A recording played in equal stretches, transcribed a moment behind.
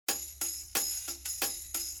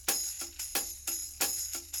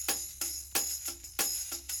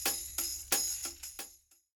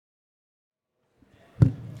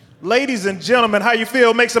Ladies and gentlemen, how you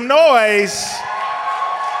feel? Make some noise.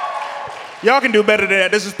 Y'all can do better than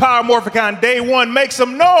that. This is Power Morphicon Day 1. Make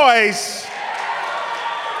some noise.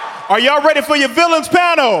 Are y'all ready for your villains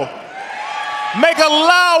panel? Make a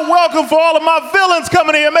loud welcome for all of my villains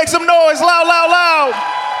coming in. Make some noise. Loud, loud, loud.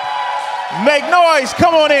 Make noise.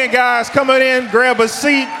 Come on in, guys. Come on in. Grab a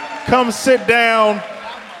seat. Come sit down.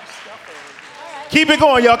 Keep it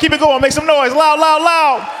going, y'all. Keep it going. Make some noise. Loud, loud,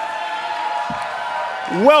 loud.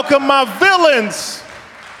 Welcome my villains.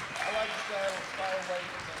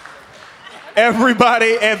 Everybody,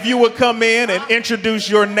 if you would come in and introduce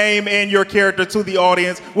your name and your character to the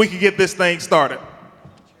audience, we can get this thing started.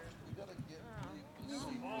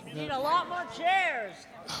 We need a lot more chairs.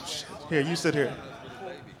 Oh, shit. Here, you sit here.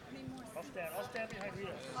 I'll stand behind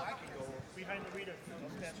Rita. Behind the Rita.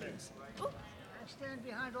 I stand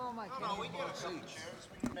behind all my chairs. We get a couple chairs.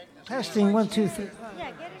 Testing, 1, 2, 3.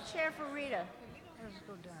 Yeah, get a chair for Rita. Let's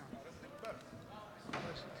go down.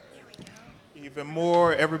 Even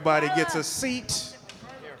more, everybody gets a seat.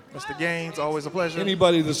 Mr. Gaines, always a pleasure.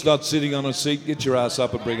 Anybody that's not sitting on a seat, get your ass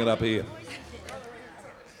up and bring it up here.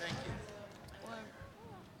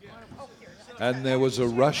 And there was a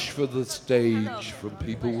rush for the stage from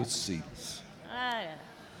people with seats.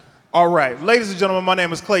 All right, ladies and gentlemen, my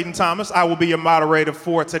name is Clayton Thomas. I will be your moderator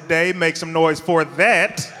for today. Make some noise for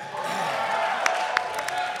that.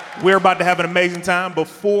 We're about to have an amazing time.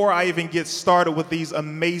 Before I even get started with these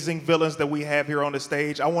amazing villains that we have here on the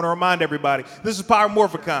stage, I want to remind everybody, this is Power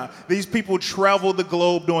Morphicon. These people travel the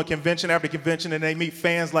globe doing convention after convention, and they meet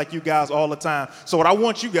fans like you guys all the time. So what I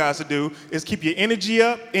want you guys to do is keep your energy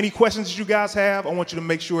up. Any questions that you guys have, I want you to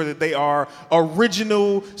make sure that they are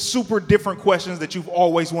original, super different questions that you've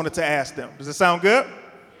always wanted to ask them. Does that sound good?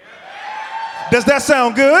 Does that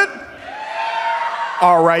sound good?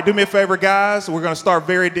 All right, do me a favor, guys. We're going to start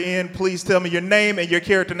very at the end. Please tell me your name and your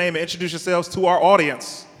character name and introduce yourselves to our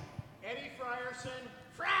audience. Eddie Frierson,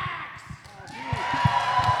 Frax.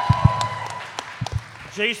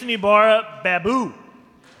 Jason Ybarra, Babu.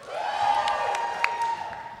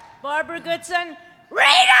 Barbara Goodson, Rita!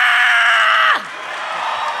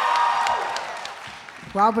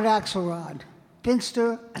 Robert Axelrod,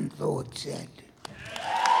 Finster, and Lord Zedd.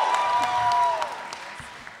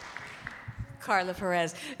 Carla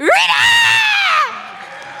Perez, Rita!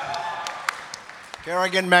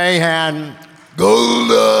 Kerrigan, Mahan,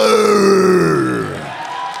 Goldar.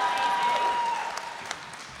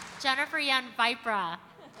 Jennifer Young, Ybarra.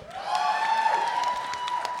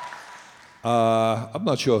 I'm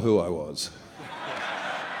not sure who I was.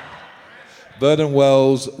 Vernon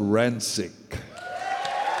Wells, Ransik.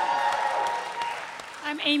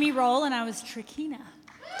 I'm Amy Rolle, and I was Trakeena.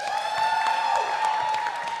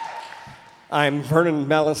 I'm Vernon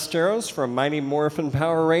Ballesteros from Mighty Morphin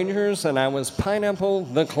Power Rangers, and I was Pineapple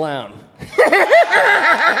the Clown.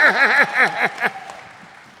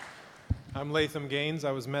 I'm Latham Gaines.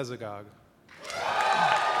 I was Mesogog.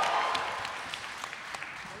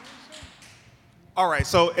 All right,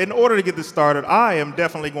 so in order to get this started, I am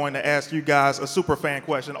definitely going to ask you guys a super fan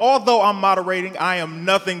question. Although I'm moderating, I am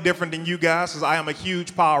nothing different than you guys because I am a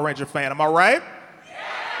huge Power Ranger fan. Am I right?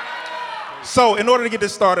 So in order to get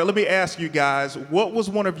this started, let me ask you guys, what was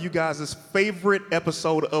one of you guys' favorite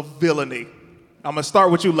episode of villainy? I'm going to start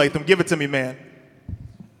with you, Latham. Give it to me, man.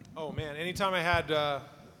 Oh, man. Anytime I had, I'm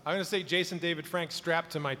going to say Jason David Frank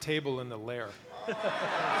strapped to my table in the lair. That's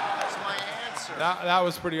my answer. That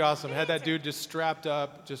was pretty awesome. Had that dude just strapped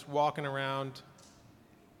up, just walking around,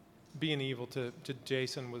 being evil to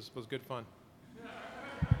Jason was good fun.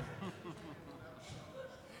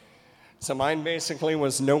 So mine basically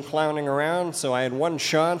was no clowning around, so I had one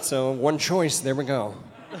shot, so one choice, there we go.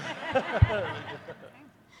 I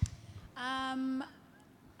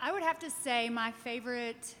would have to say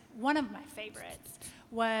one of my favorites,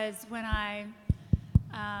 was when I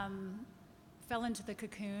fell into the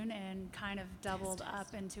cocoon and kind of doubled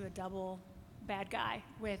up into a double bad guy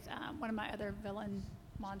with one of my other villain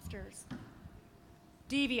monsters.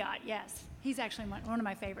 Divatox, yes. He's actually one of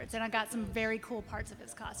my favorites, and I got some very cool parts of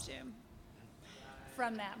his costume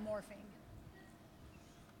from that morphing.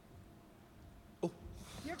 Oh.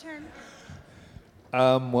 Your turn.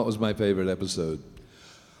 What was my favorite episode?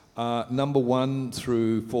 Number 1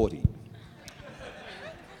 through 40.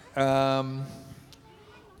 I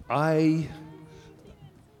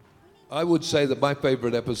would say that my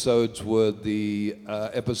favorite episodes were the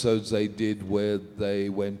episodes they did where they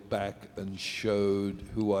went back and showed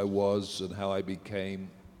who I was and how I became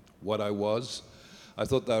what I was. I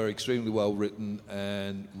thought they were extremely well written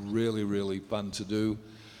and really, really fun to do.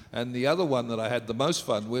 And the other one that I had the most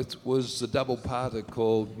fun with was the double-parter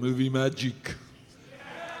called Movie Magic.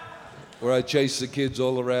 where I chased the kids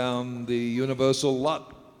all around the Universal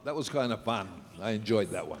lot. That was kind of fun. I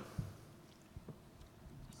enjoyed that one.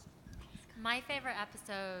 My favorite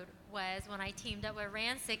episode was when I teamed up with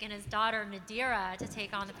Ransik and his daughter Nadira to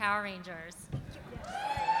take on the Power Rangers.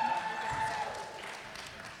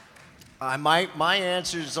 My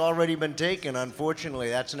answer's already been taken. Unfortunately,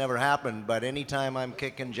 that's never happened. But anytime I'm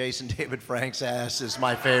kicking Jason David Frank's ass is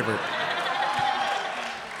my favorite.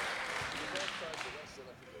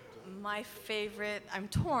 My favorite, I'm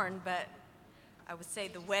torn, but I would say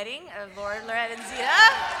the wedding of Lorette and Zeta,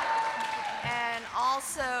 and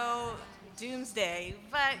also Doomsday,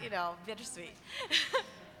 but bittersweet.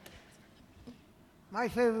 My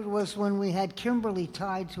favorite was when we had Kimberly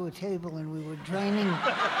tied to a table and we were draining,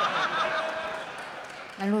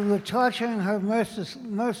 and we were torturing her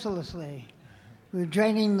mercilessly. We were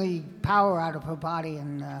draining the power out of her body,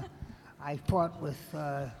 and I fought with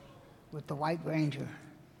the White Ranger.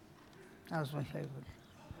 That was my favorite.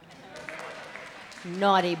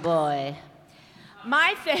 Naughty boy.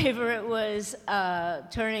 My favorite was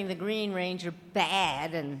turning the Green Ranger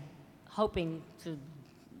bad and hoping to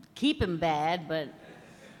keep him bad, but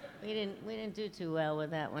we didn't do too well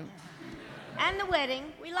with that one. And the wedding.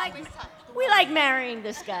 We like marrying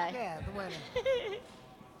this guy. Yeah, the wedding.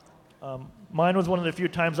 Mine was one of the few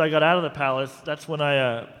times I got out of the palace. That's when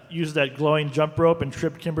I used that glowing jump rope and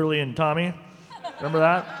tripped Kimberly and Tommy. Remember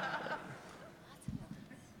that?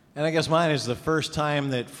 And I guess mine is the first time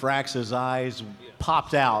that Frax's eyes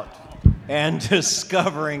popped out and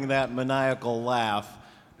discovering that maniacal laugh,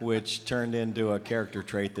 which turned into a character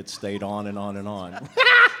trait that stayed on and on and on.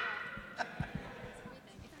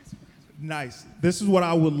 Nice. This is what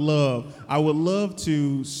I would love. I would love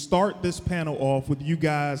to start this panel off with you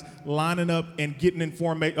guys lining up and getting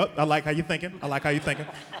information. Oh, I like how you're thinking. I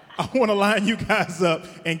want to line you guys up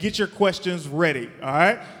and get your questions ready, all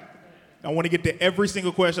right? I want to get to every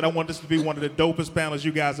single question. I want this to be one of the dopest panels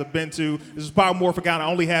you guys have been to. This is Power Morphicon. It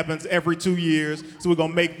only happens every 2 years, so we're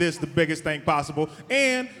going to make this the biggest thing possible.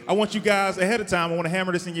 And I want you guys, ahead of time, I want to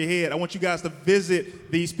hammer this in your head. I want you guys to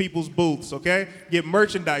visit these people's booths, okay? Get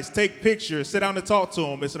merchandise, take pictures, sit down and talk to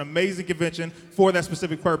them. It's an amazing convention for that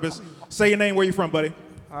specific purpose. Say your name, where you from, buddy?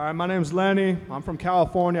 All right, my name's Lenny. I'm from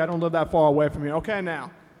California. I don't live that far away from you. Okay,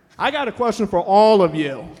 now, I got a question for all of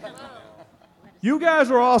you. You guys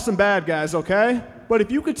are awesome bad guys, okay? But if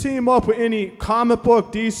you could team up with any comic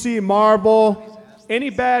book, DC, Marvel, any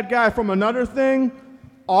bad guy from another thing,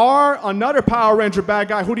 or another Power Ranger bad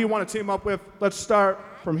guy, who do you want to team up with? Let's start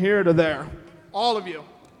from here to there. All of you.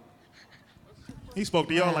 He spoke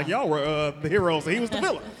to y'all like y'all were the heroes, and he was the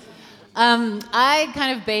villain. I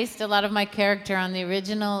kind of based a lot of my character on the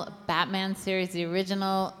original Batman series, the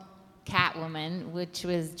original Catwoman, which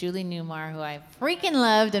was Julie Newmar, who I freaking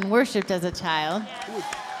loved and worshipped as a child.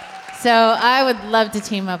 So I would love to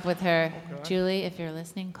team up with her. Okay. Julie, if you're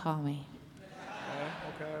listening, call me.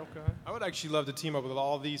 Okay. I would actually love to team up with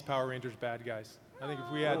all these Power Rangers bad guys. I think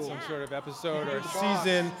if we had some sort of episode or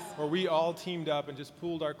season where we all teamed up and just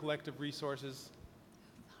pooled our collective resources,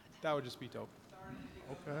 that would just be dope.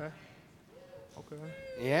 Okay.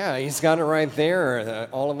 Yeah, he's got it right there.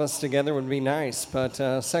 All of us together would be nice.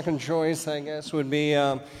 But second choice, I guess, would be,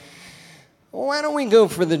 why don't we go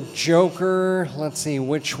for the Joker? Let's see,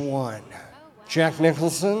 which one? Jack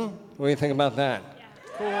Nicholson? What do you think about that?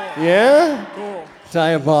 Cool. Yeah? Cool.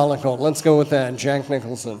 Diabolical. Let's go with that, Jack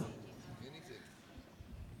Nicholson.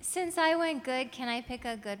 Since I went good, can I pick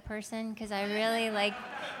a good person? Because I really like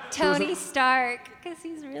Tony Stark, because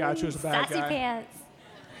he's really sassy pants.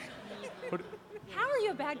 How are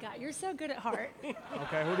you a bad guy? You're so good at heart.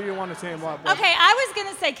 Okay, who do you want to team up with? Okay, I was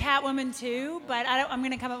going to say Catwoman too, but I'm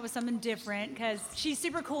going to come up with something different because she's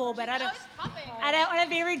super cool, but I don't want to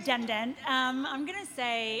be redundant. I'm going to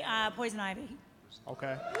say Poison Ivy.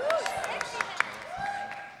 Okay.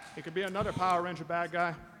 It could be another Power Ranger bad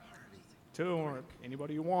guy, too, or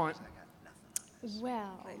anybody you want.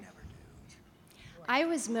 Well, I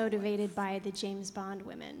was motivated by the James Bond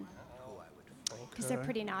women because they're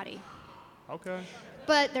pretty naughty. Okay.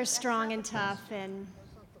 But they're strong and tough, and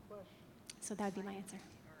so that would be my answer.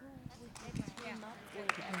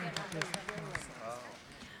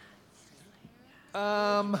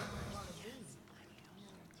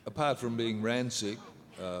 Apart from being Ransik,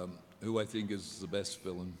 who I think is the best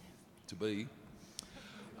villain to be,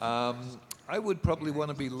 I would probably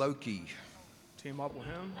want to be Loki. Team up with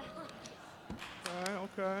him?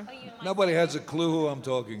 Okay. Nobody has a clue who I'm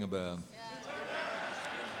talking about.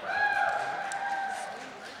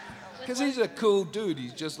 Because he's a cool dude.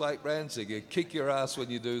 He's just like Ransik. He'll kick your ass when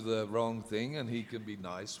you do the wrong thing, and he can be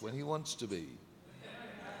nice when he wants to be.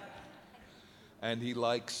 and he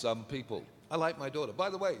likes some people. I like my daughter. By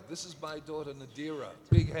the way, this is my daughter Nadira.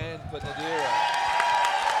 Big hand for Nadira.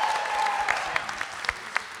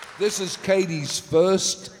 This is Katie's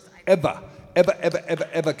first ever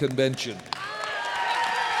convention.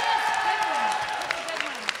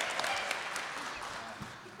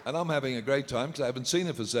 And I'm having a great time because I haven't seen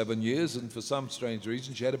her for 7 years, and for some strange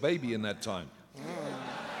reason, she had a baby in that time.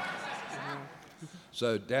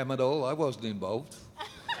 So, damn it all, I wasn't involved.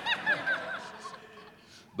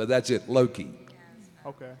 But that's it, Loki.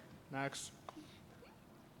 Okay, next.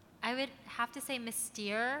 I would have to say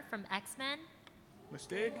Mystere from X-Men.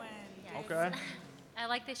 Mystique? Yes. Okay. I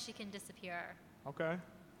like that she can disappear. Okay.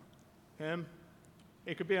 Him?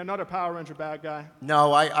 It could be another Power Ranger bad guy.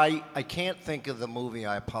 No, I can't think of the movie.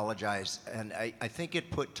 I apologize. And I think it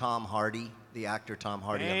put Tom Hardy, the actor Tom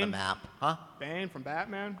Hardy, on the map. Huh? Bane from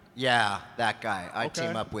Batman? Yeah, that guy. I'd Okay.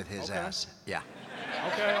 team up with his ass. Yeah.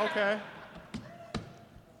 Okay.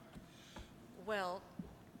 Well,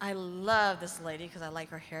 I love this lady because I like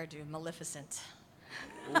her hairdo, Maleficent.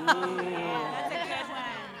 That's a good one.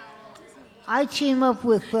 I team up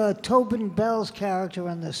with Tobin Bell's character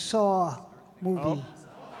in the Saw movie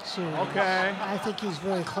series. Okay. I think he's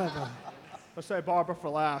very clever. Let's say Barbara for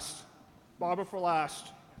last. Barbara for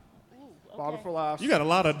last. Barbara for last. You got a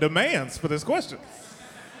lot of demands for this question.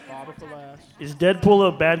 Barbara for last. Is Deadpool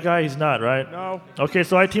a bad guy? He's not, right? No. Okay,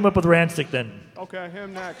 so I team up with Ransik then. Okay,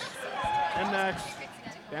 him next.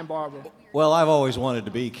 Then Barbara. Well, I've always wanted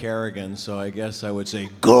to be Kerrigan, so I guess I would say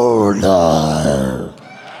Goldar.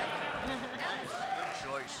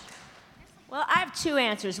 Well, I have two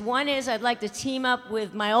answers. One is I'd like to team up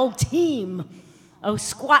with my old team of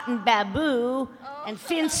Squattin' Babu and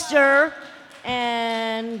Finster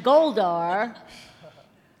and Goldar.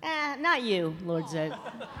 Not you, Lord Zedd.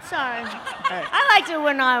 Sorry. I liked it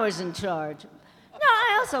when I was in charge. No,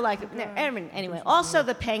 I also like it. Anyway, also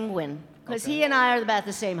the Penguin, because he and I are about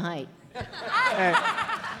the same height. Hey,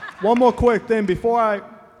 one more quick thing before I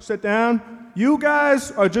sit down. You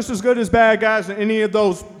guys are just as good as bad guys as any of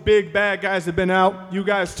those big bad guys that have been out. You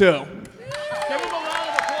guys too. Give them a round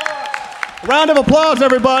of applause. Round of applause,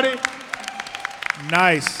 everybody.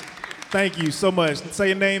 Nice. Thank you so much. Say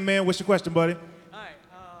your name, man. What's your question, buddy?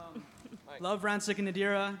 Love Ransik and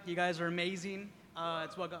Nadira. You guys are amazing.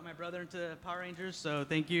 It's what got my brother into Power Rangers, so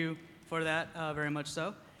thank you for that, very much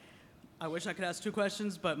so. I wish I could ask two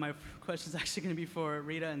questions, but my question is actually going to be for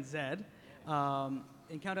Rita and Zedd.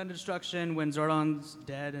 In Countdown to Destruction, when Zordon's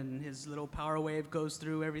dead and his little power wave goes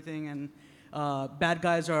through everything and bad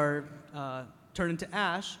guys are turned into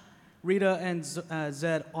ash, Rita and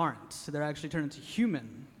Zedd aren't. So they're actually turned into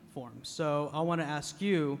human form. So I want to ask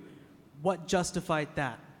you, what justified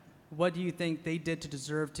that? What do you think they did to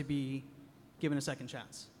deserve to be given a second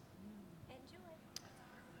chance?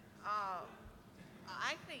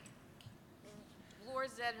 I think Lord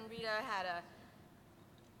Zedd and Rita had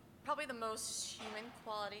probably the most human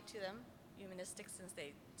quality to them, humanistic, since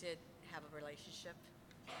they did have a relationship.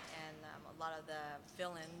 And a lot of the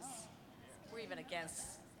villains were even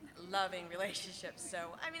against loving relationships.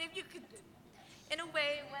 So, I mean, if you could, in a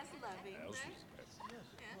way, it was loving, right?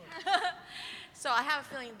 Yeah. So I have a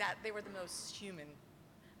feeling that they were the most human,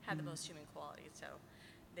 had the most human quality. So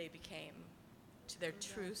they became to their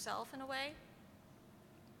true self in a way.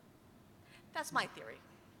 That's my theory.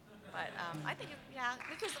 But I think,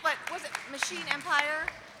 because what was it, Machine Empire?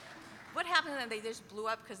 What happened then? They just blew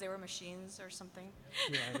up because they were machines or something?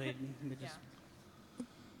 Yeah, they just...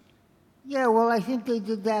 Yeah, well, I think they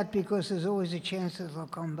did that because there's always a chance that they'll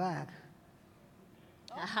come back.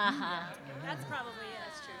 That's probably it.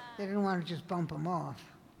 That's true. They didn't want to just bump them off.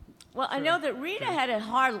 Well, I know that Rita had a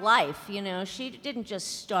hard life, you know. She didn't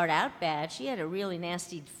just start out bad. She had a really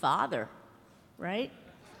nasty father, right?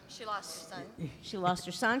 She lost her son. She lost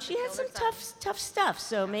her son. She had some tough stuff.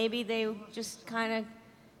 So maybe they just kind of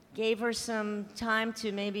gave her some time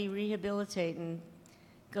to maybe rehabilitate and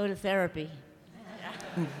go to therapy.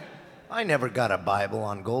 I never got a Bible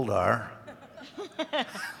on Goldar. We didn't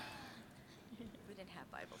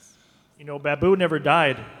have Bibles. You know, Babu never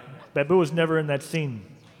died. Babu was never in that scene.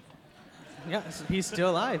 Yeah, so he's still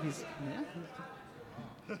alive.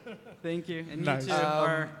 Thank you. And Nice. you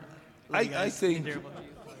too. I think,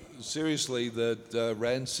 seriously, that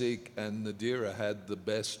Ransik and Nadira had the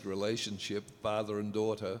best relationship, father and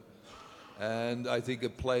daughter. And I think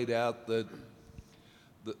it played out that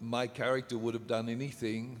my character would have done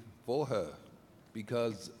anything for her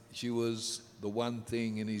because she was the one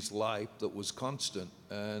thing in his life that was constant.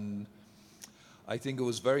 And I think it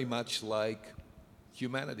was very much like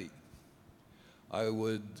humanity. I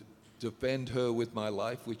would defend her with my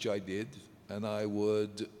life, which I did, and I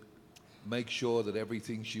would make sure that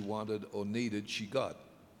everything she wanted or needed, she got,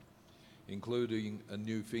 including a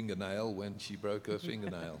new fingernail when she broke her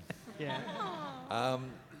fingernail. Yeah.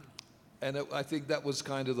 I think that was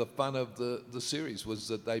kind of the fun of the series, was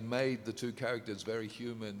that they made the two characters very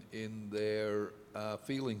human in their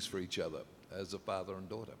feelings for each other as a father and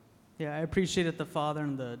daughter. Yeah, I appreciated the father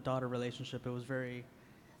and the daughter relationship. It was very,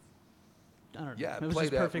 I don't know. Yeah, it was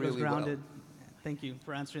played just out perfect. It was really well. grounded. Thank you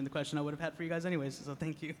for answering the question I would have had for you guys anyways. So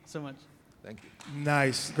thank you so much. Thank you.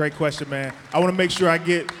 Nice. Great question, man. I want to make sure I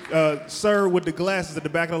get sir with the glasses at the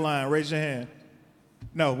back of the line. Raise your hand.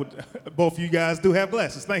 No, both of you guys do have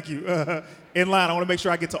glasses. Thank you. In line, I want to make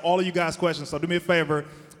sure I get to all of you guys' questions. So do me a favor.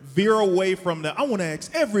 Veer away from I want to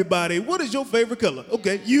ask everybody, what is your favorite color?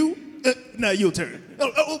 Okay, you. Now your turn.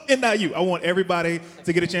 And now you. I want everybody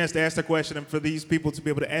to get a chance to ask their question and for these people to be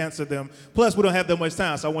able to answer them. Plus, we don't have that much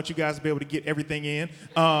time, so I want you guys to be able to get everything in.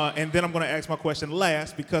 And then I'm going to ask my question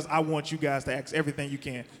last because I want you guys to ask everything you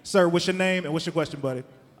can. Sir, what's your name and what's your question, buddy?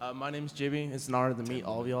 My name's Jibby. It's an honor to meet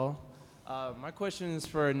all of y'all. My question is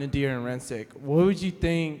for Nadira and Ransik. What would you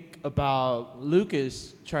think about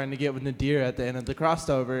Lucas trying to get with Nadira at the end of the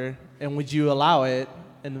crossover, and would you allow it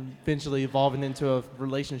and eventually evolving into a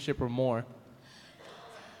relationship or more?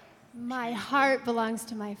 My heart belongs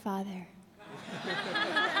to my father.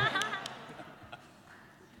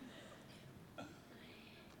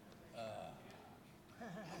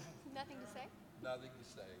 Nothing to say? Nothing to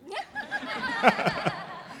say.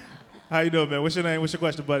 How you doing, man? What's your name? What's your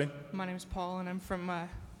question, buddy? My name is Paul, and I'm from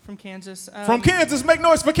Kansas. From Kansas. Make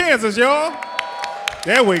noise for Kansas, y'all.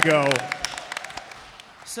 There we go.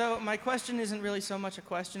 So my question isn't really so much a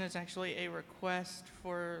question. It's actually a request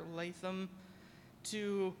for Latham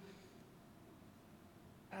to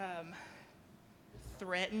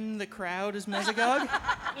threaten the crowd as Mesogog.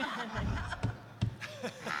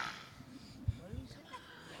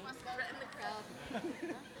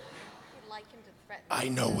 I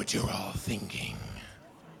know what you're all thinking.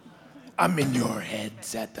 I'm in your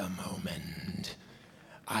heads at the moment.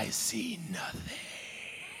 I see nothing.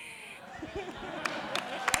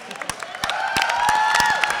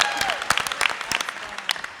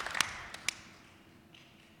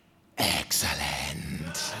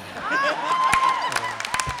 Excellent.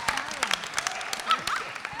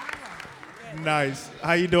 Nice.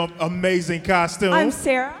 How you doing? Amazing costume. I'm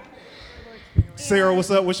Sarah. Sarah, what's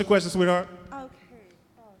up? What's your question, sweetheart? Okay.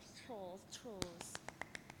 Oh, trolls.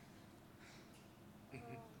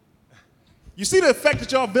 You see the effect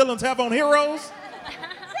that y'all villains have on heroes?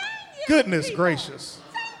 Goodness gracious.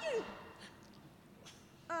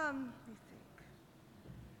 Let me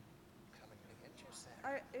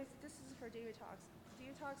think. This is for Divatox.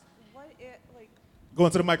 Divatox, what if, like... Go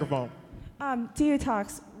into the microphone.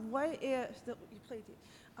 Divatox, what if... You played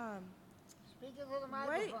Speak into the what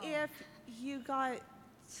microphone. if you got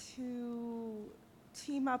to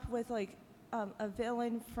team up with, like, a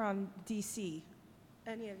villain from DC?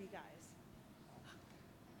 Any of you guys?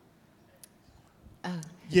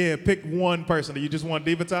 Yeah, pick one person. Do you just want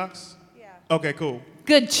Divatox? Yeah. Okay, cool.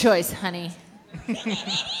 Good choice, honey.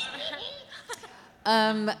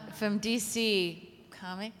 From DC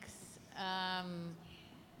Comics.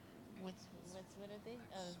 What are they?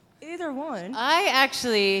 Either one. I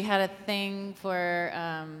actually had a thing for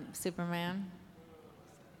Superman,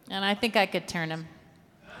 and I think I could turn him.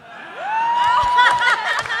 I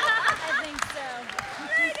think so.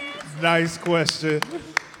 Nice question.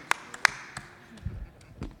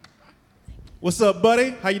 What's up,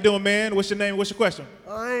 buddy? How you doing, man? What's your name? What's your question?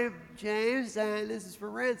 I'm James, and this is for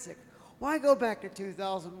Ransik. Why go back to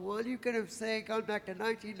 2001? You could have, gone back to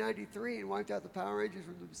 1993 and wiped out the Power Rangers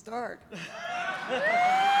from the start.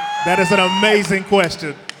 That is an amazing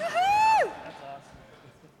question.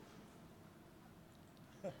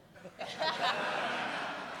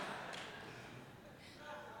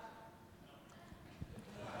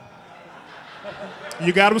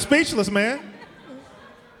 You got him speechless, man.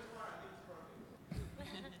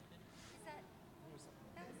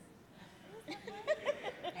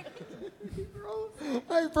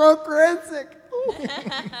 I broke Ransik.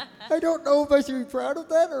 I don't know if I should be proud of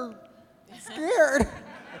that or scared.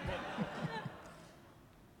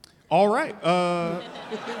 All right.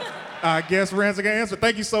 I guess Ransik can answer.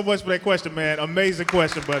 Thank you so much for that question, man. Amazing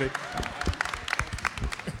question, buddy.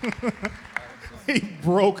 He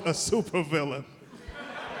broke a supervillain.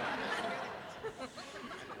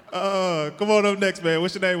 Come on up next, man.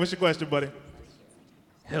 What's your name? What's your question, buddy?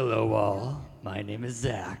 Hello, all. My name is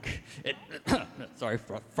Zach. Sorry,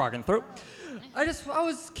 frog in throat. I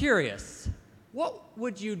was curious. What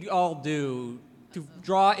would you all do to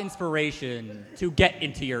draw inspiration to get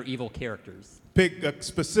into your evil characters? Pick a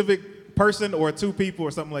specific person or two people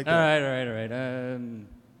or something like that. All right.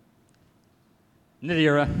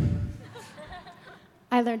 Nadira.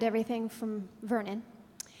 I learned everything from Vernon.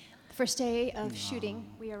 The first day of shooting,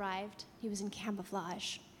 we arrived. He was in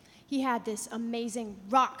camouflage. He had this amazing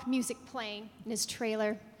rock music playing in his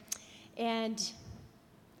trailer, and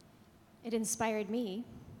it inspired me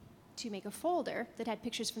to make a folder that had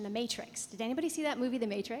pictures from The Matrix. Did anybody see that movie, The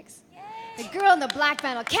Matrix? Yay! The girl in the black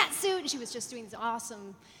flannel catsuit, and she was just doing these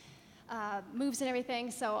awesome moves and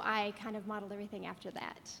everything, so I kind of modeled everything after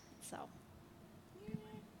that. So.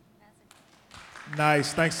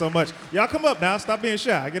 Nice, thanks so much. Y'all come up now, stop being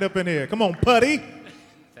shy. Get up in here. Come on, Putty.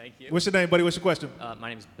 Thank you. What's your name, buddy? What's your question? My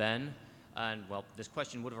name is Ben, and well, this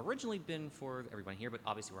question would have originally been for everyone here, but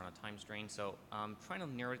obviously we're on a time strain, so I'm trying to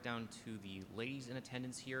narrow it down to the ladies in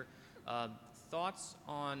attendance here. Thoughts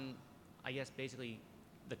on, I guess, basically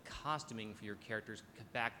the costuming for your characters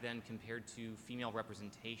back then compared to female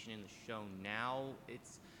representation in the show now.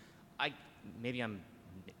 Maybe I'm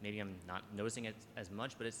not noticing it as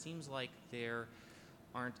much, but it seems like there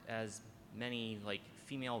aren't as many like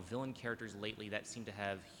female villain characters lately that seem to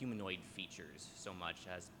have humanoid features so much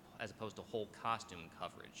as opposed to whole costume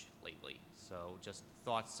coverage lately. So just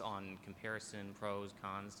thoughts on comparison, pros,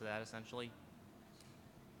 cons to that essentially.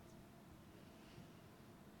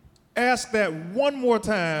 Ask that one more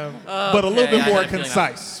time, Okay, but a little bit I more had a feeling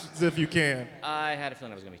concise, if you can. I had a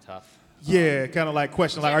feeling that was going to be tough. Yeah, kind of like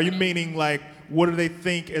question. Like, are you meaning like, what do they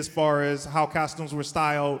think as far as how costumes were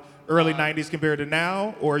styled early '90s compared to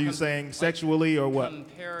now, or are you saying sexually or what?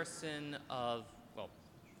 Comparison of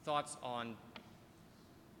thoughts on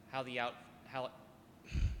how the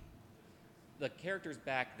characters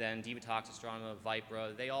back then, Divatox, Astronema,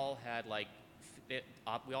 Ybarra, they all had like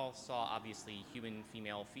we all saw obviously human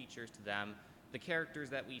female features to them. The characters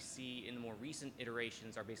that we see in the more recent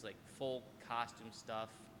iterations are basically like full costume stuff,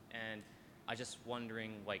 and I just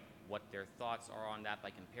wondering like what their thoughts are on that by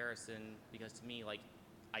comparison, because to me like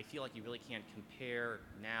I feel like you really can't compare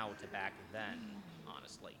now to back then,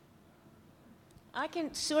 honestly. I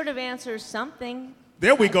can sort of answer something.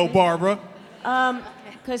 There we go, Barbara.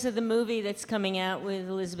 Because of the movie that's coming out with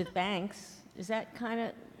Elizabeth Banks. Is that kind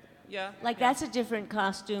of... Yeah. Like, that's a different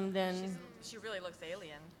costume than She really looks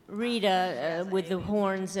alien. Rita with the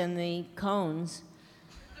horns and the cones.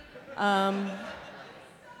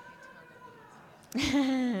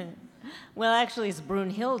 Well, actually, it's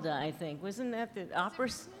Brunhilde, I think. Wasn't that the opera?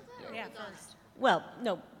 Yeah, first. Well,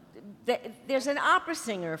 no. There's an opera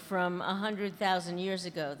singer from 100,000 years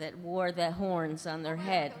ago that wore the horns on their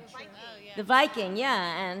head. The Viking,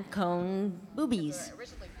 yeah, and cone boobies.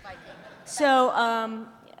 So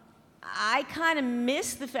I kind of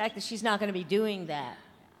miss the fact that she's not going to be doing that.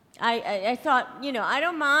 I thought, I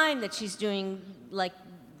don't mind that she's doing like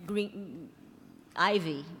green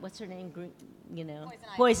Ivy. What's her name?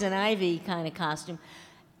 Poison Ivy kind of costume.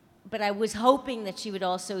 But I was hoping that she would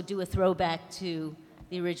also do a throwback to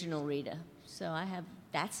the original Rita. So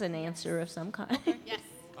that's an answer of some kind. Yes.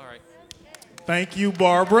 All right. Thank you,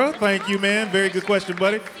 Barbara. Thank you, man. Very good question,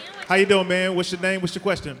 buddy. How you doing, man? What's your name? What's your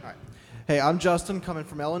question? All right. Hey, I'm Justin, coming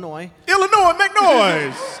from Illinois. Illinois, make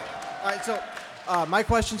noise! All right, so my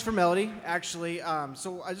question's for Melody, actually.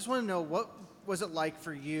 So I just want to know, what was it like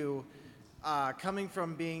for you coming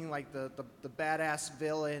from being like the badass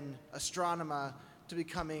villain, Astronema, to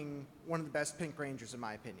becoming one of the best Pink Rangers, in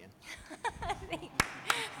my opinion?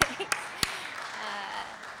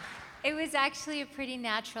 It was actually a pretty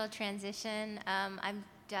natural transition. I'm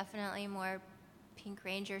definitely more Pink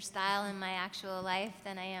Ranger style in my actual life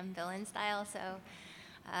than I am villain style, so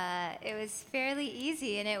it was fairly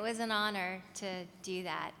easy, and it was an honor to do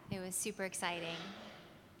that. It was super exciting.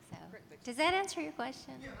 So, does that answer your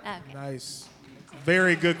question? Okay. Nice.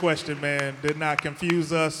 Very good question, man. Did not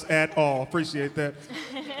confuse us at all. Appreciate that.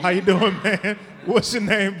 How you doing, man? What's your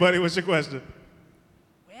name, buddy? What's your question?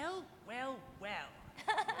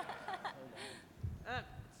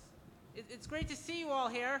 It's great to see you all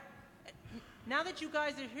here. Now that you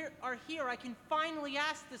guys are here, I can finally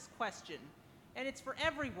ask this question, and it's for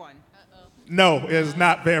everyone. No, it's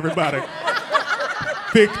not for everybody.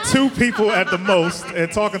 Pick two people at the most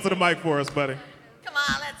and talking to the mic for us, buddy. Come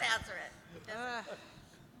on, let's answer it.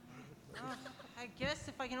 I guess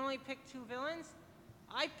if I can only pick two villains,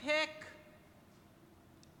 I pick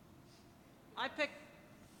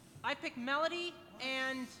Melody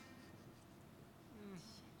and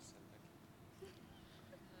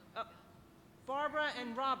Barbara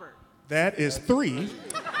and Robert. That is 3,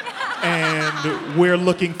 and we're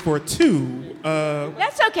looking for 2.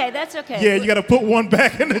 That's okay. That's okay. Yeah, you got to put one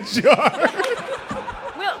back in the jar.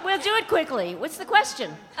 We'll do it quickly. What's the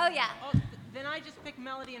question? Oh yeah. Then I just pick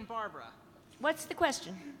Melody and Barbara? What's the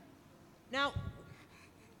question? Now,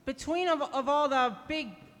 between of all the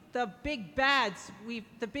big bads,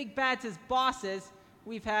 the big bads as bosses,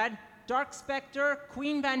 we've had Dark Spectre,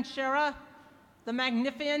 Queen Banshera, the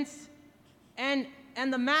Magnificence, and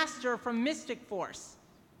the Master from Mystic Force.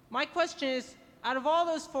 My question is, out of all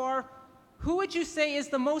those four, who would you say is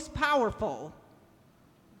the most powerful?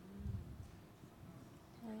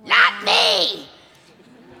 Not me!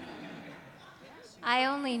 I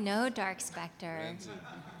only know Dark Spectre.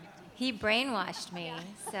 He brainwashed me,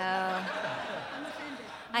 so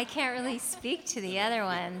I can't really speak to the other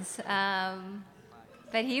ones.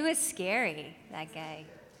 But he was scary, that guy.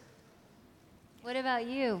 What about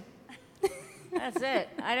you? That's it.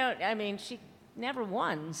 I mean, she never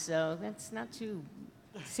won, so that's not too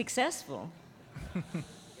successful.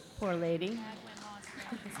 Poor lady.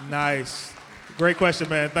 Nice. Great question,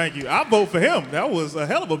 man. Thank you. I vote for him. That was a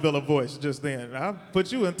hell of a villain voice just then. I put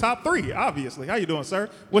you in top 3, obviously. How you doing, sir?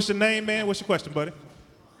 What's your name, man? What's your question, buddy?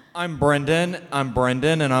 I'm Brendan,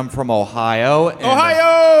 and I'm from Ohio.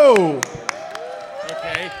 Ohio!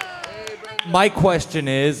 Okay. My question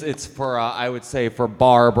is, it's for, I would say, for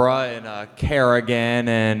Barbara and Kerrigan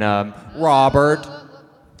and Robert.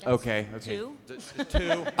 Okay. 2?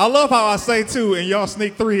 2. I love how I say 2 and y'all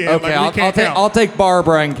sneak 3 in. Okay, like we can't count. I'll take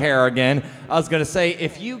Barbara and Kerrigan. I was gonna say,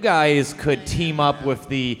 if you guys could team up with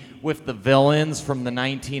the villains from the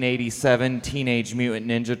 1987 Teenage Mutant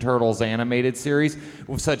Ninja Turtles animated series,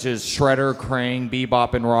 such as Shredder, Krang,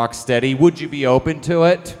 Bebop, and Rocksteady, would you be open to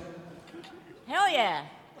it? Hell yeah.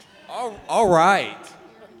 All right.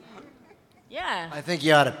 Yeah. I think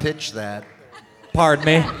you ought to pitch that. Pardon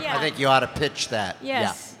me? Yeah. I think you ought to pitch that.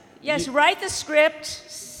 Yes. Yes, write the script,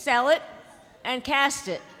 sell it, and cast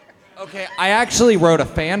it. Okay, I actually wrote a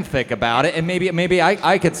fanfic about it, and maybe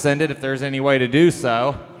I could send it if there's any way to do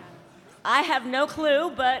so. I have no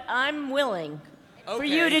clue, but I'm willing for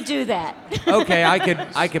you to do that. Okay,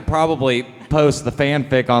 I could probably post the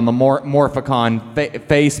fanfic on the Morphicon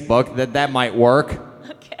Facebook. That might work.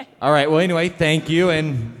 Okay. All right. Well, anyway, thank you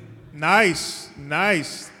and. Nice.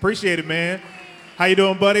 Appreciate it, man. How you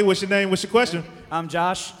doing, buddy? What's your name? What's your question? I'm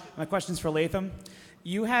Josh. My question's for Latham.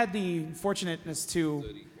 You had the fortunateness to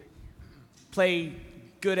play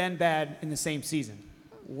good and bad in the same season.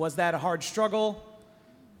 Was that a hard struggle?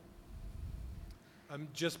 I'm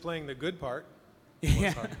just playing the good part.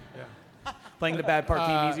 Yeah. Playing the bad part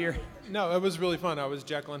came easier? No, it was really fun. I was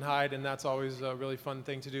Jekyll and Hyde, and that's always a really fun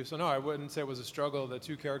thing to do. So no, I wouldn't say it was a struggle. The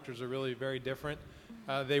two characters are really very different.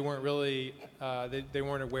 They weren't really, they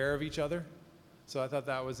weren't aware of each other. So I thought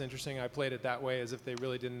that was interesting. I played it that way as if they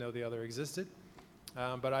really didn't know the other existed.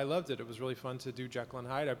 But I loved it. It was really fun to do Jekyll and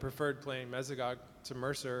Hyde. I preferred playing Mesogog to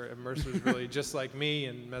Mercer, and Mercer was really just like me,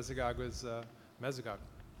 and Mesogog was Mesogog.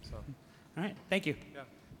 So. All right, thank you. Yeah.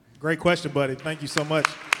 Great question, buddy. Thank you so much.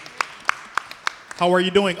 How are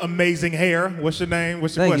you doing? Amazing hair. What's your name?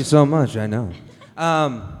 What's your Thank question? you so much. I know.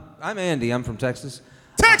 I'm Andy. I'm from Texas.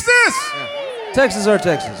 Texas! Texas or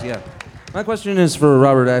Texas, yeah. My question is for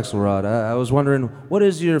Robert Axelrod. I was wondering, what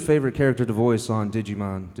is your favorite character to voice on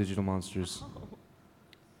Digimon, Digital Monsters?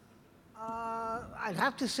 I'd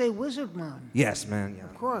have to say Wizardmon. Yes, man. Yeah.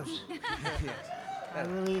 Of course. I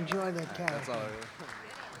really enjoy that character. That's all.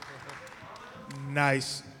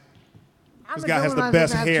 Nice. I'm This a guy has villain, the I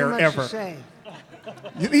best don't have too hair much to ever. say.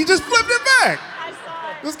 He just flipped it back.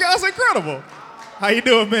 This guy's incredible. How you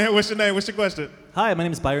doing, man? What's your name? What's your question? Hi, my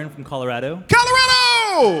name is Byron from Colorado.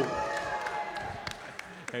 Colorado!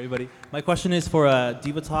 Hey, everybody. My question is for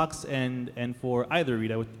Divatox and for either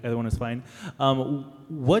Rita, either one is fine.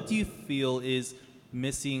 What do you feel is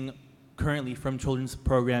missing currently from children's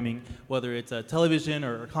programming, whether it's television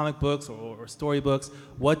or comic books or storybooks?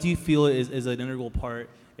 What do you feel is an integral part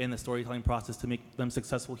in the storytelling process to make them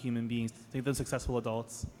successful human beings, to make them successful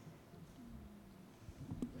adults?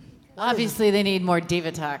 Obviously, they need more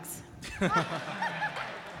Divatox.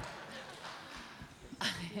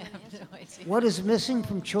 What is missing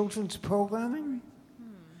from children's programming?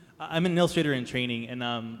 I'm an illustrator in training, and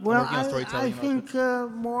I'm Well, working on I storytelling. think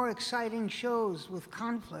more exciting shows with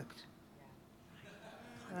conflict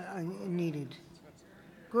are needed.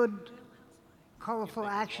 Good, colorful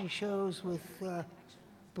action shows with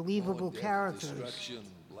believable characters,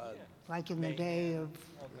 like in the day of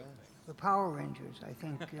the Power Rangers. I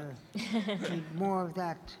think need more of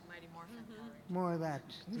that. More of that,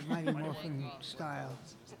 the Mighty Morphin style.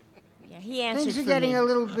 Yeah, he answered Things are for getting me. a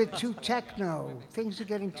little bit too techno. Things are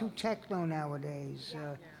getting too techno nowadays.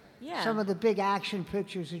 Yeah. some of the big action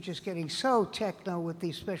pictures are just getting so techno with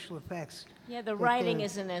these special effects. Yeah, the that writing they're-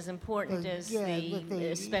 isn't as important as yeah, the but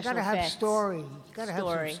you special gotta have effects. story. You gotta have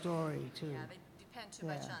Story. some story too. Yeah, they depend too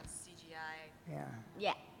much Yeah. on CGI. Yeah.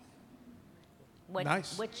 Yeah. What,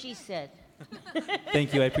 Nice. What she said.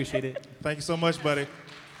 Thank you. I appreciate it. Thank you so much, buddy.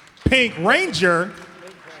 Pink Ranger,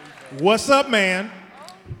 what's up, man?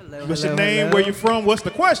 What's your name? Where you from? What's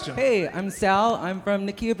the question? Hey, I'm Sal. I'm from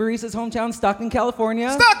Nakia Barisa's hometown, Stockton,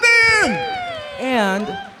 California. Stockton!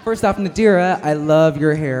 And first off, Nadira, I love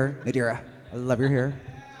your hair. Nadira, I love your hair.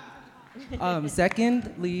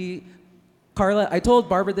 Secondly, Carla, I told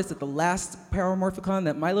Barbara this at the last Power Morphicon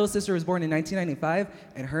that my little sister was born in 1995,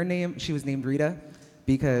 and her name, she was named Rita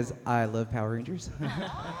because I love Power Rangers.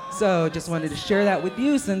 So just wanted to share that with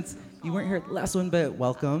you since you weren't here at the last one, but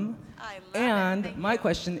welcome. And my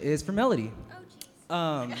question is for Melody.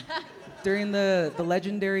 During the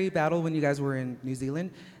legendary battle when you guys were in New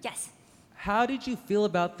Zealand, Yes. How did you feel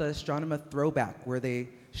about the Astronema throwback where they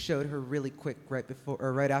showed her really quick right before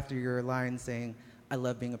or right after your line saying, "I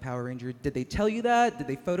love being a Power Ranger"? Did they tell you that? Did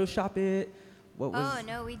they Photoshop it? What was? Oh,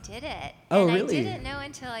 no, we did it. Oh, and really? I didn't know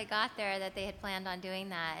until I got there that they had planned on doing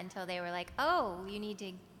that until they were like, oh, you need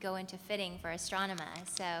to go into fitting for Astronema.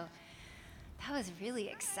 So that was really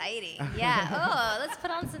exciting. Yeah. Oh, let's put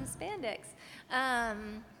on some spandex.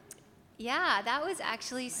 Yeah, that was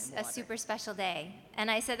actually a super special day.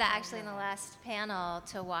 And I said that actually in the last panel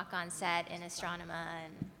to walk on set in Astronema,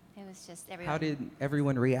 and it was just everyone. How did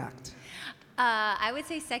everyone react? I would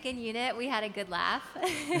say second unit, we had a good laugh.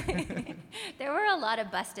 There were a lot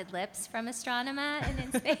of busted lips from Astronema and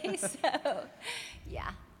in space, so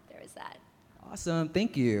yeah, there was that. Awesome,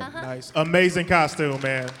 thank you. Nice, amazing costume,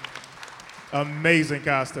 man. Amazing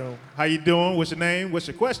costume. How you doing? What's your name? What's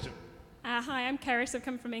your question? Hi, I'm Keris. I've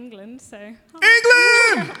come from England, so.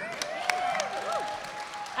 England!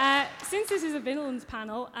 Since this is a villains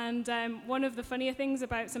panel, and one of the funnier things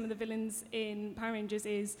about some of the villains in Power Rangers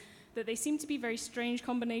is that they seem to be very strange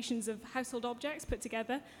combinations of household objects put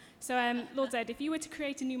together. So, Lord Zedd, if you were to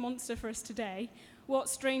create a new monster for us today, what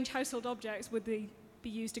strange household objects would they be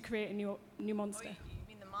used to create a new monster? Oh, you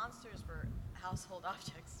mean the monsters were household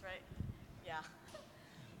objects, right? Yeah.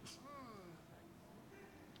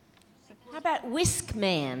 How about Whisk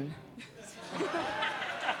Man?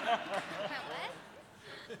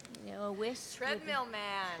 You know, a whisk. Treadmill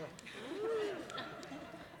Man.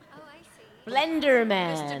 Oh, I see. Blender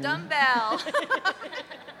Man. Mr. Dumbbell.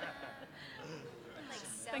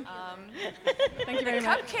 Thank you. Thank you very the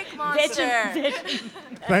much. Cupcake Monster.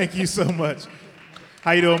 Thank you so much.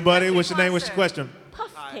 How you doing, buddy? What's your name? What's your question?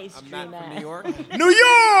 Puff pastry Matt man. from New York. New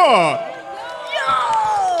York!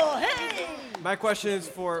 Yo! Hey! My question is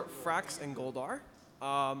for Frax and Goldar.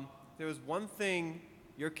 There was one thing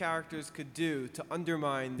your characters could do to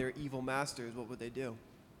undermine their evil masters. What would they do?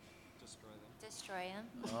 Destroy him.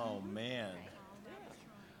 Oh man,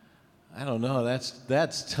 I don't know.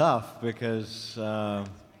 That's tough because Well,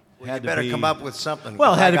 had you better to be, come up with something,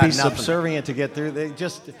 Well, 'cause had I to got be nothing. subservient to get through. They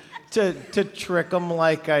just to trick them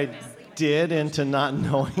like I did into not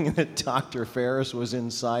knowing that Dr. Ferris was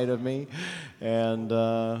inside of me, and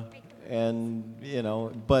you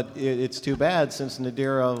know, but it's too bad since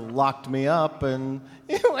Nadira locked me up and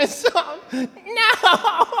it was so no,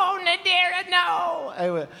 Nadira,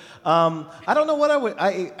 no. I don't know what I would.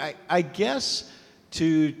 I guess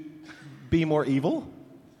to be more evil,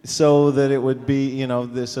 so that it would be, you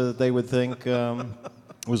know, so that they would think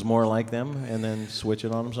was more like them, and then switch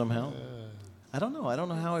it on them somehow. I don't know. I don't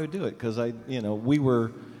know how I would do it because we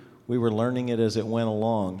were learning it as it went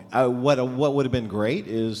along. What would have been great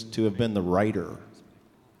is to have been the writer,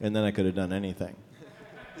 and then I could have done anything.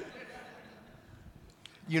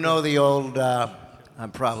 You know the old,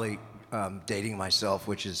 I'm probably dating myself,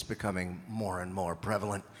 which is becoming more and more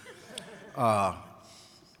prevalent.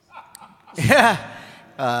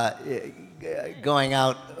 Going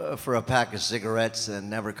out for a pack of cigarettes and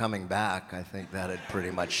never coming back, I think that'd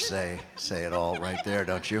pretty much say it all right there,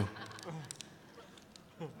 don't you?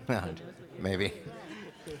 Maybe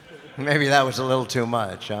that was a little too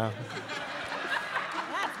much, huh?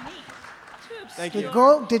 Thank Did you.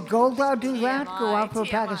 Goldar do that? Go out for a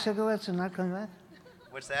pack of TMI. cigarettes and not come back?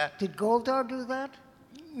 What's that? Did Goldar do that?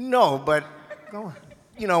 No, but Go on.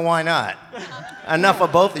 you know, why not? Enough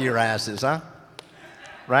of both of your asses, huh?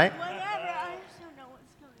 Right?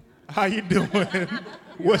 How you doing?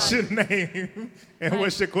 What's your name? And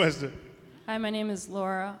what's your question? Hi, my name is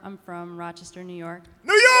Laura. I'm from Rochester, New York.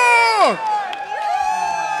 New York!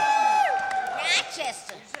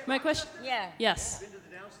 Manchester. My question? Yeah. Yes. Been to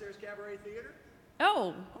the downstairs cabaret theater?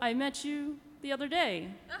 Oh, I met you the other day.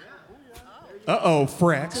 Uh-oh,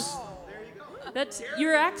 Frax. That's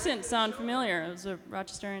your accent sound familiar. It was a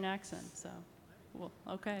Rochesterian accent, so well,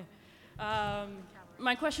 okay.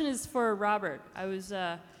 My question is for Robert. I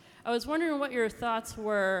was wondering what your thoughts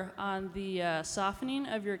were on the softening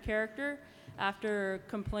of your character after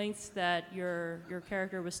complaints that your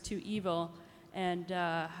character was too evil, and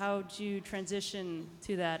how did you transition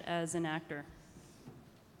to that as an actor?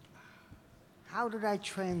 How did I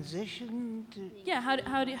transition to? Yeah,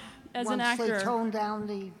 how do as an once actor? they toned down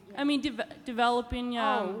the. I mean, developing.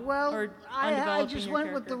 Or I undeveloping just your went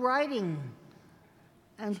character. with the writing,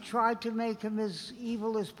 and tried to make him as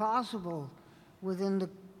evil as possible, within the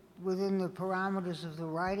parameters of the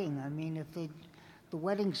writing. I mean, if the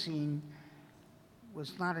wedding scene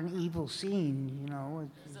was not an evil scene, you know,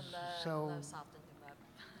 so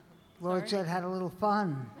Lord Zedd had a little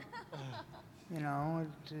fun. You know,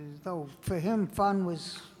 though for him, fun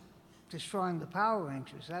was destroying the Power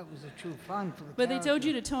Rangers. That was the true fun for the But character. they told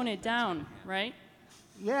you to tone it down, right?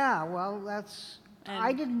 Yeah, well, that's...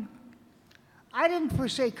 I didn't per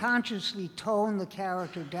se consciously tone the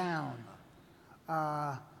character down.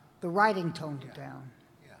 The writing toned it down.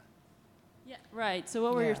 Yeah. Right. So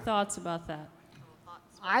what were your thoughts about that?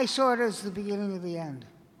 I saw it as the beginning of the end.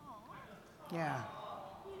 Yeah.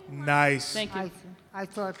 Nice. Thank you. I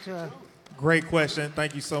thought... Great question.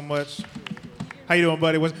 Thank you so much. How you doing,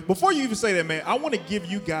 buddy? Before you even say that, man, I want to give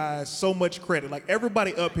you guys so much credit. Like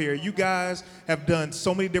everybody up here, you guys have done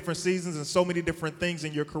so many different seasons and so many different things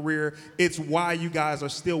in your career. It's why you guys are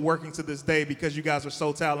still working to this day, because you guys are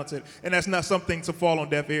so talented. And that's not something to fall on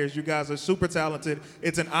deaf ears. You guys are super talented.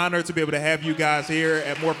 It's an honor to be able to have you guys here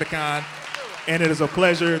at Morphicon. And it is a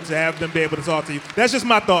pleasure to have them be able to talk to you. That's just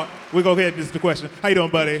my thought. We'll go ahead and just the question. How you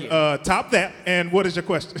doing, buddy? Top that. And what is your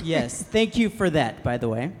question? Yes, thank you for that, by the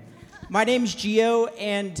way. My name's Gio,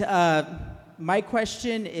 and my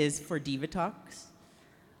question is for Divatox,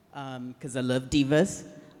 because I love divas.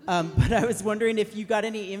 But I was wondering if you got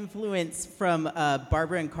any influence from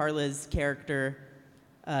Barbara and Carla's character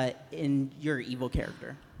in your evil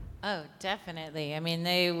character. Oh, definitely. I mean,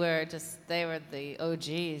 they were the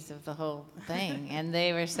OGs of the whole thing. And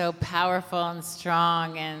they were so powerful and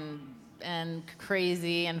strong and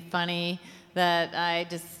crazy and funny that I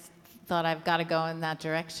just thought I've got to go in that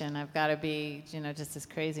direction. I've got to be, just as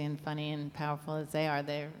crazy and funny and powerful as they are.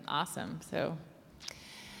 They're awesome. So,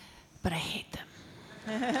 but I hate them.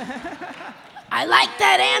 I like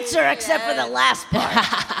that answer, except for the last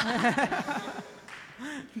part.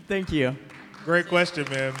 Thank you. Great question,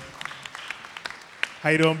 man. How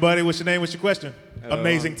you doing, buddy? What's your name? What's your question?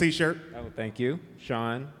 Amazing T-shirt. Oh, thank you,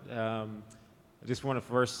 Sean. I just want to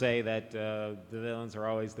first say that the villains are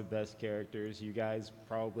always the best characters. You guys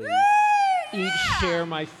probably each share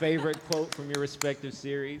my favorite quote from your respective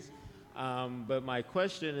series. But my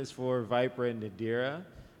question is for Viper and Nadira.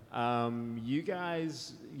 You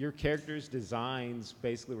guys, your characters' designs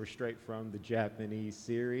basically were straight from the Japanese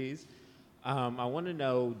series. I want to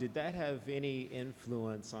know, did that have any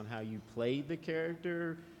influence on how you played the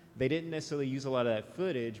character? They didn't necessarily use a lot of that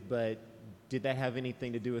footage, but did that have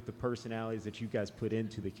anything to do with the personalities that you guys put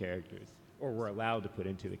into the characters, or were allowed to put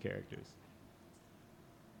into the characters?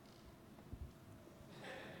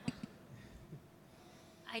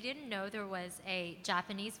 I didn't know there was a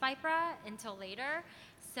Japanese Vipra until later,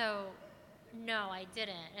 so no, I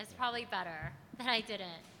didn't. It's probably better that I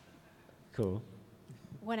didn't. Cool.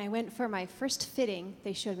 When I went for my first fitting,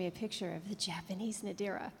 they showed me a picture of the Japanese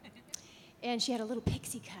Nadira. And she had a little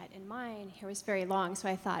pixie cut, and mine hair was very long, so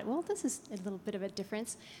I thought, well, this is a little bit of a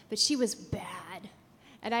difference. But she was bad.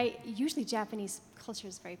 And usually Japanese culture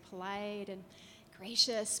is very polite and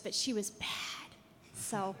gracious, but she was bad.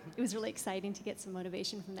 So it was really exciting to get some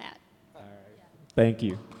motivation from that. All right. Thank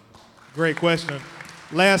you. Great question.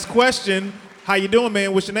 Last question. How you doing,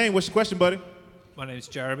 man? What's your name? What's your question, buddy? My name is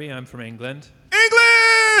Jeremy. I'm from England.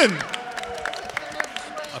 England!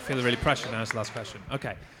 I feel really pressured now. It's the last question.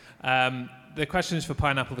 Okay. The question is for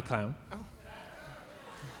Pineapple the Clown.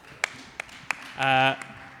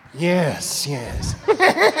 Yes.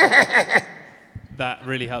 That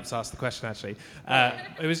really helps ask the question, actually.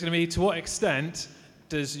 It was going to be, to what extent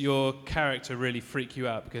does your character really freak you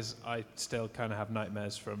out? Because I still kind of have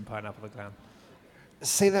nightmares from Pineapple the Clown.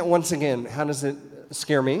 Say that once again. How does it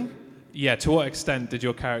scare me? Yeah, to what extent did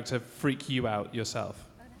your character freak you out yourself?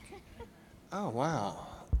 Oh, wow.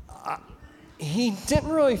 He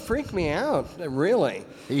didn't really freak me out, really.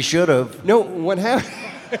 He should have. No, what happened?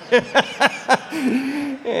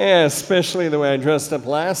 Yeah, especially the way I dressed up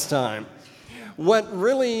last time. What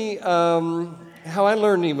really, how I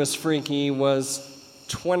learned he was freaky was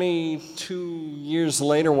 22 years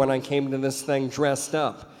later when I came to this thing dressed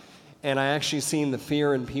up. and I actually seen the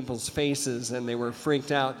fear in people's faces, and they were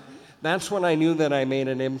freaked out. That's when I knew that I made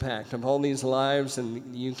an impact of all these lives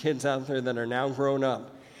and you kids out there that are now grown up.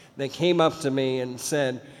 They came up to me and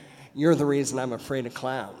said, "You're the reason I'm afraid of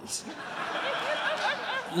clowns.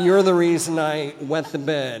 You're the reason I wet the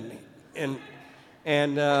bed."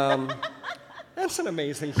 And that's an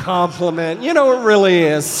amazing compliment. You know, it really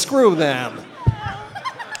is. Screw them.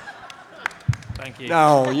 Thank you.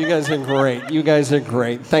 No, you guys are great. You guys are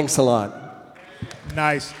great. Thanks a lot.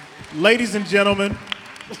 Nice. Ladies and gentlemen,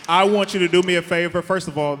 I want you to do me a favor. First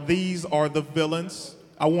of all, these are the villains.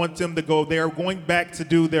 I want them to go. They're going back to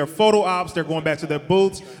do their photo ops. They're going back to their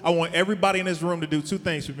booths. I want everybody in this room to do two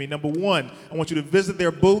things for me. Number one, I want you to visit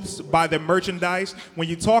their booths, buy their merchandise. When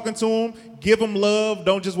you're talking to them, give them love.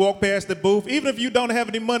 Don't just walk past the booth. Even if you don't have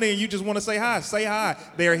any money and you just want to say hi, say hi.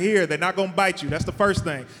 They're here. They're not going to bite you. That's the first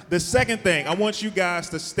thing. The second thing, I want you guys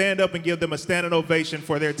to stand up and give them a standing ovation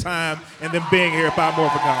for their time and them being here at Power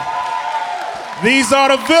Morphicon. These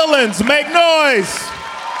are the villains. Make noise.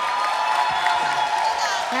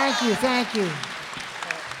 Thank you, thank you.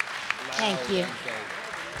 Thank you.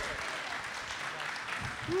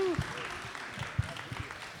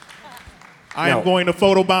 I am going to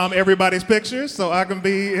photobomb everybody's pictures so I can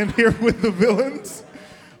be in here with the villains.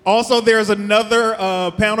 Also, there's another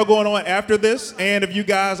panel going on after this, and if you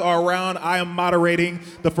guys are around, I am moderating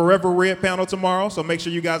the Forever Red panel tomorrow, so make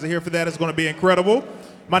sure you guys are here for that. It's going to be incredible.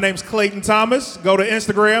 My name's Clayton Thomas. Go to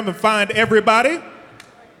Instagram and find everybody.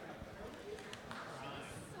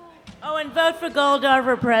 Oh, and vote for Goldar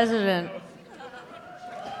for president.